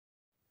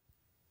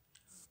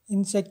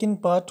In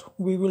second part,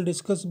 we will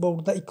discuss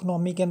about the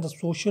Economic and the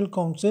Social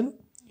Council,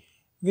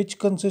 which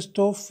consists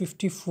of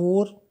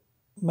 54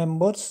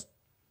 members,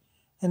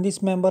 and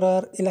these members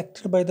are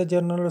elected by the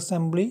General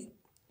Assembly.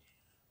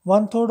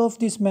 One third of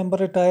these members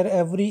retire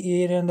every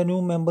year, and the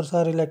new members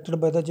are elected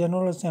by the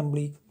General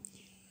Assembly.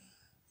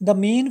 The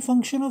main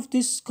function of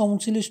this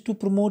council is to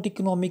promote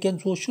economic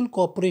and social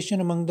cooperation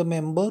among the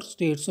member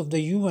states of the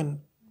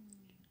UN.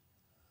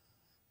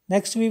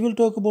 Next, we will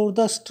talk about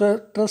the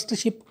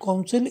Trustship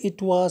Council.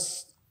 It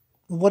was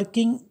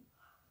working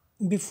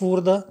before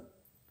the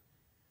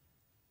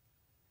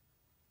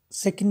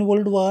Second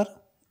World War.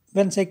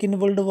 When Second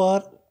World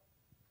War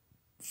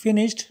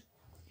finished,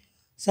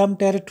 some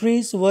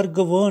territories were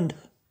governed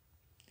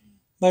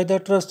by the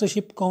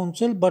Trustship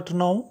Council, but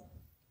now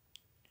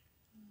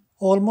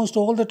almost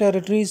all the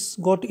territories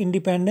got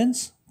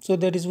independence. So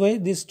that is why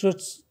this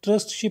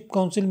Trustship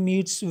Council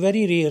meets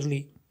very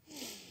rarely.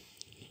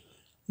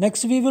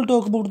 Next, we will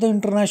talk about the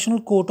International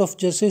Court of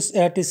Justice.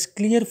 It is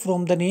clear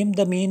from the name,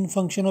 the main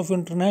function of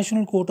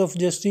International Court of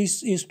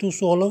Justice is to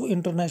solve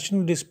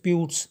international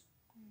disputes.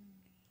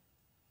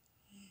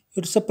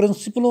 It is a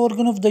principal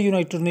organ of the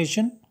United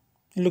Nations,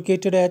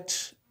 located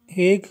at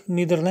Hague,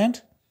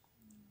 Netherlands.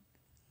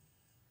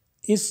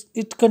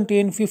 It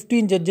contains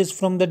 15 judges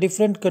from the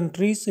different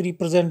countries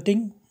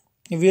representing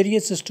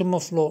various systems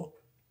of law.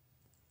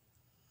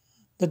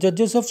 The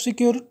judges of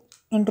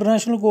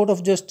International Court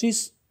of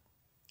Justice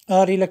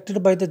are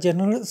elected by the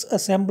General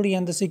Assembly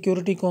and the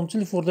Security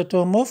Council for the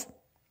term of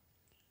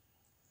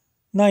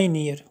 9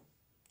 years.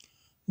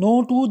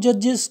 No two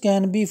judges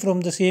can be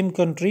from the same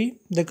country.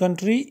 The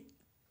country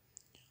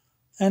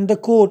and the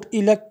court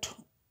elect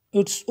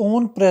its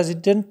own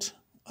president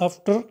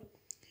after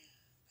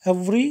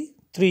every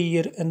 3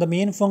 years, and the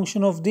main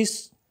function of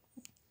this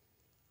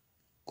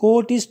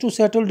court is to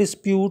settle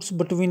disputes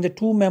between the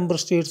two member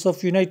states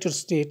of United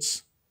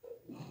States.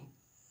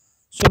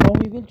 So now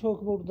we will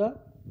talk about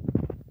the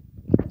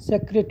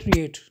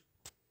Secretariat.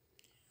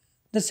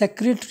 The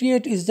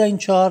Secretariat is in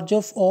charge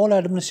of all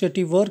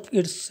administrative work.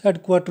 Its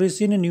headquarters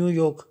is in New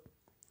York.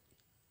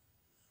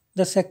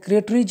 The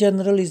Secretary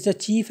General is the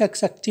Chief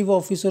Executive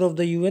Officer of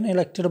the UN,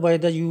 elected by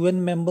the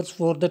UN members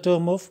for the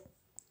term of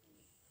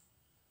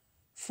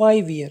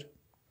 5 years.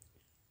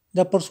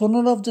 The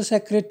personnel of the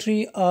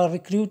Secretary are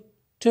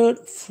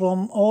recruited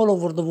from all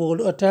over the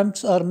world.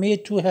 Attempts are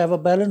made to have a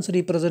balanced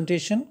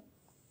representation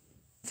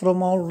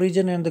from all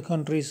regions and the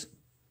countries.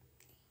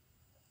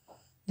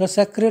 The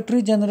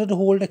Secretary General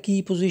holds a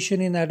key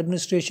position in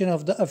administration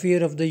of the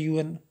affairs of the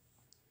UN.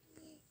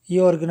 He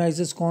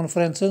organizes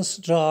conferences,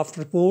 drafts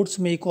reports,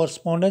 makes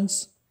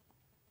correspondence,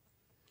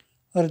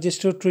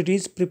 register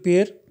treaties,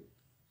 prepare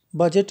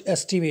budget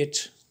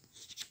estimates.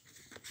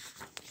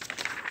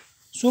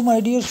 So, my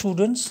dear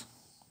students,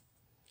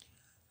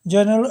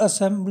 General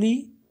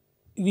Assembly,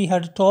 we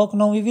had talked.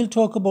 Now we will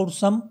talk about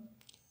some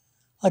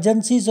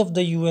agencies of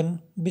the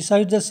UN.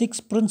 Besides the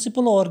 6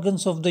 principal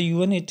organs of the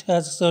UN, it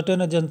has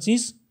certain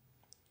agencies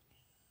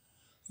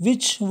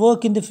which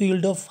work in the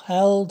field of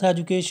health,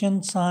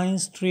 education,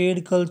 science,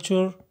 trade,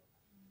 culture,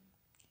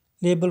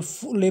 labor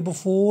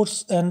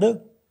force, and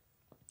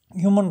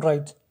human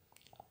rights.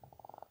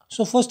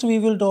 So first we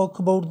will talk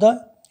about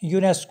the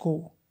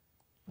UNESCO.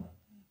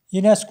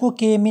 UNESCO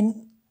came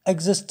in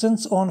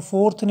existence on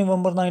 4th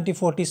November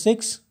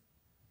 1946.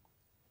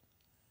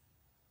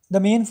 The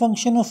main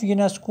function of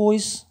UNESCO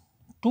is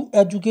to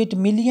educate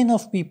millions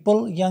of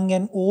people, young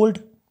and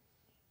old,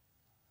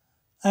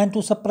 and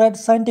to spread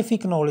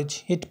scientific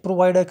knowledge. It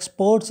provides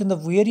experts in the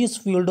various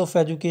fields of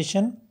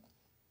education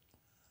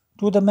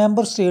to the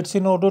member states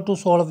in order to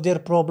solve their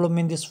problem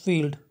in this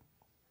field.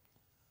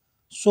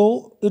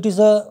 So it is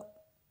a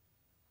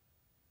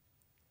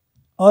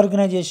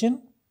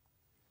organization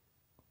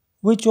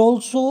which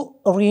also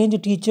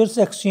arrange teachers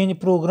exchange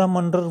program,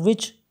 under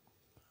which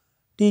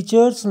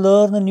teachers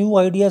learn new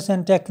ideas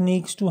and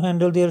techniques to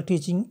handle their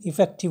teaching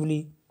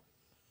effectively.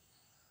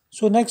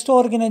 So next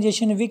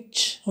organization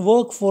which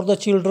work for the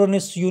children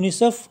is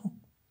UNICEF.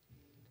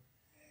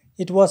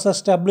 It was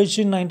established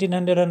in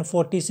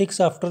 1946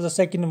 after the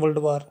Second World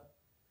War.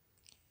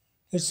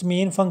 Its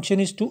main function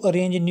is to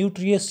arrange a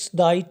nutritious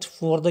diet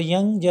for the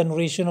young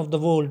generation of the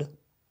world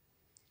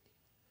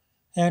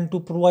and to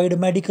provide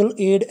medical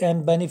aid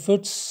and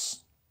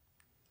benefits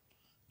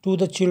to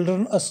the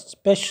children,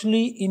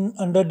 especially in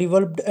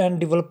underdeveloped and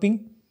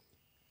developing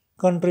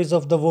countries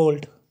of the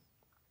world.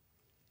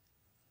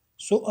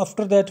 So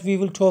after that we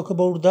will talk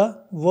about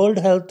the World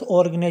Health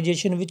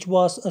Organization, which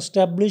was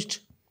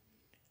established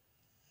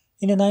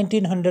in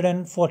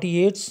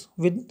 1948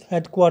 with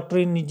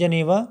headquarters in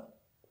Geneva.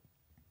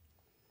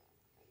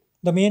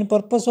 The main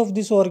purpose of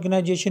this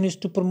organization is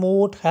to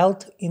promote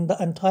health in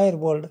the entire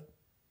world.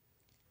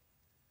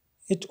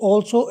 It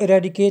also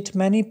eradicates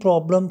many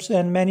problems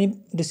and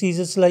many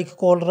diseases like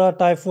cholera,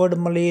 typhoid,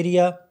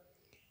 malaria,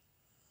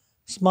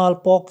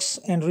 smallpox,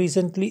 and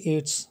recently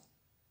AIDS.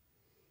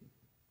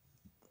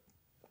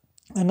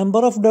 A number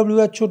of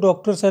WHO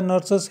doctors and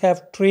nurses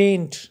have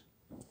trained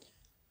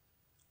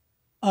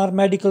are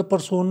medical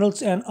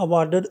personnels and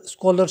awarded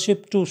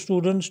scholarship to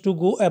students to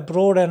go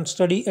abroad and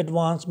study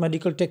advanced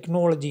medical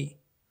technology.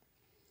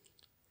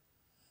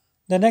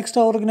 The next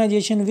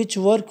organization which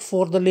work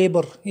for the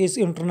labor is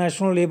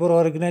International Labour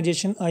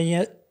Organization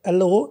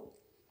ILO.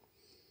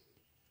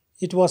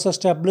 It was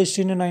established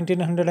in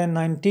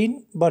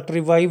 1919 but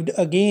revived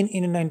again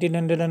in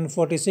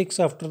 1946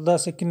 after the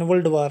Second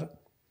World War.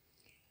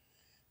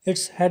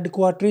 Its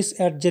headquarters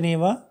at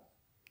Geneva.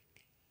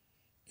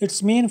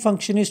 Its main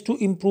function is to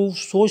improve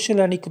social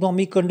and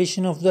economic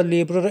condition of the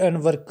laborer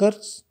and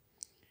workers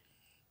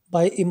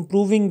by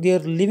improving their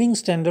living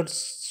standards,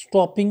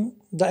 stopping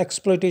the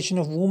exploitation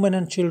of women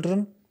and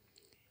children,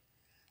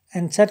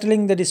 and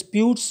settling the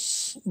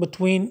disputes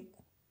between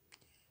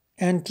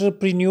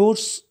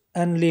entrepreneurs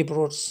and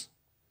laborers.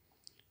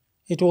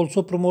 It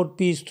also promotes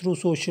peace through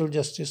social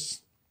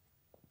justice.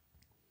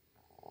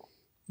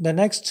 The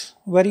next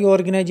very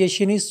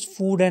organization is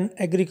Food and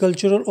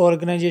Agricultural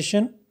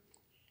Organization.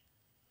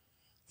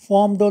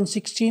 Formed on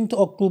 16th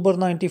October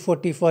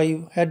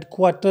 1945,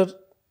 headquarters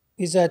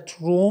is at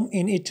Rome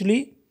in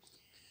Italy,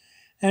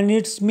 and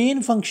its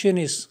main function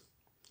is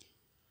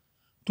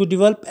to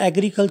develop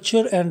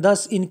agriculture and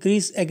thus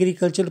increase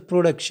agricultural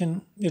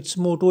production. Its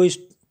motto is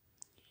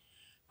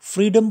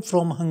freedom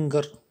from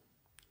hunger.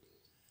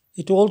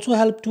 It also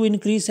helps to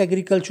increase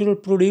agricultural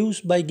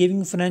produce by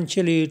giving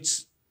financial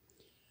aids,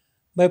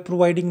 by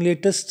providing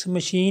latest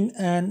machine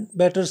and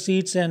better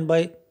seeds, and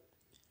by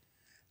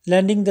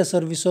lending the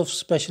service of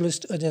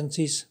specialist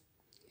agencies.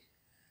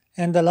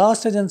 And the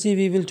last agency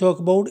we will talk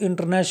about,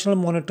 International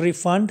Monetary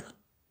Fund.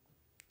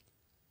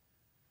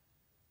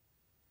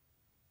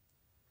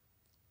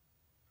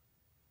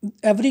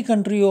 Every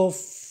country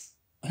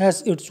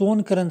has its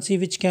own currency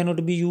which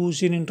cannot be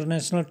used in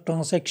international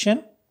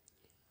transaction.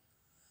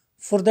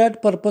 For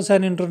that purpose,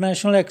 an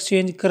international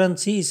exchange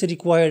currency is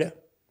required.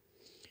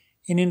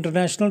 In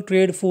international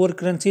trade, four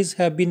currencies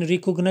have been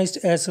recognized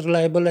as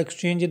reliable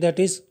exchange, that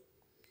is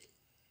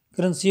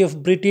currency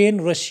of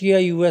Britain,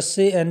 Russia,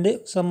 USA, and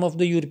some of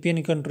the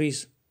European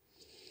countries.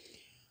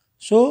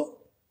 So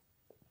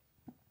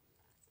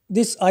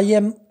this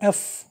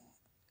IMF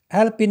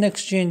help in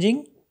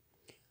exchanging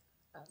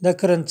the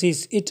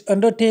currencies. It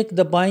undertake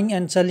the buying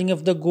and selling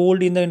of the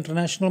gold in the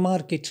international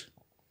market.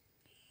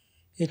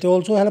 It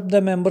also help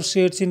the member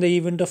states in the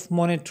event of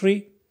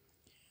monetary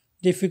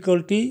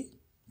difficulty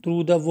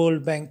through the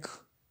World Bank.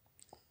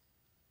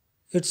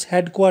 Its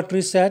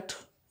headquarters is at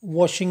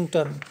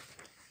Washington.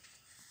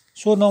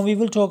 So now we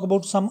will talk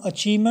about some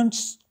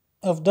achievements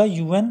of the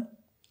UN.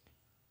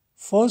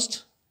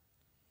 First,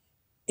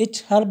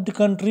 it helped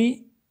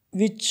countries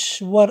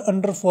which were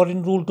under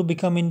foreign rule to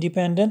become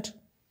independent.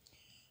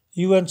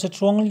 UN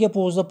strongly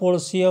opposed the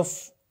policy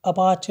of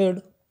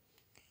apartheid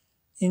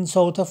in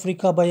South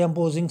Africa by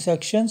imposing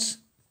sanctions.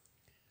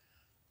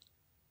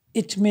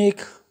 It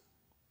make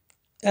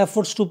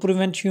efforts to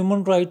prevent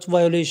human rights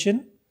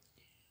violation.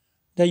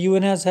 The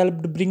UN has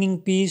helped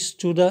bringing peace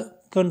to the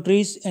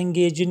countries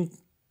engaged in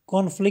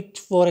conflict,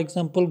 for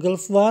example,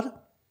 Gulf War.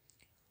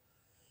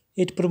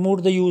 It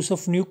promotes the use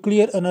of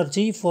nuclear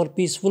energy for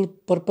peaceful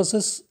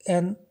purposes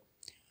and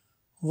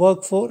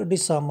work for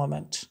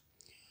disarmament.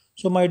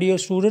 So my dear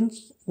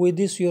students, with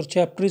this your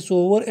chapter is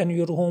over and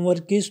your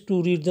homework is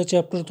to read the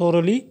chapter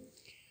thoroughly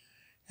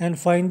and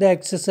find the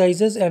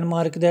exercises and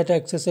mark that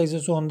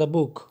exercises on the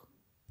book.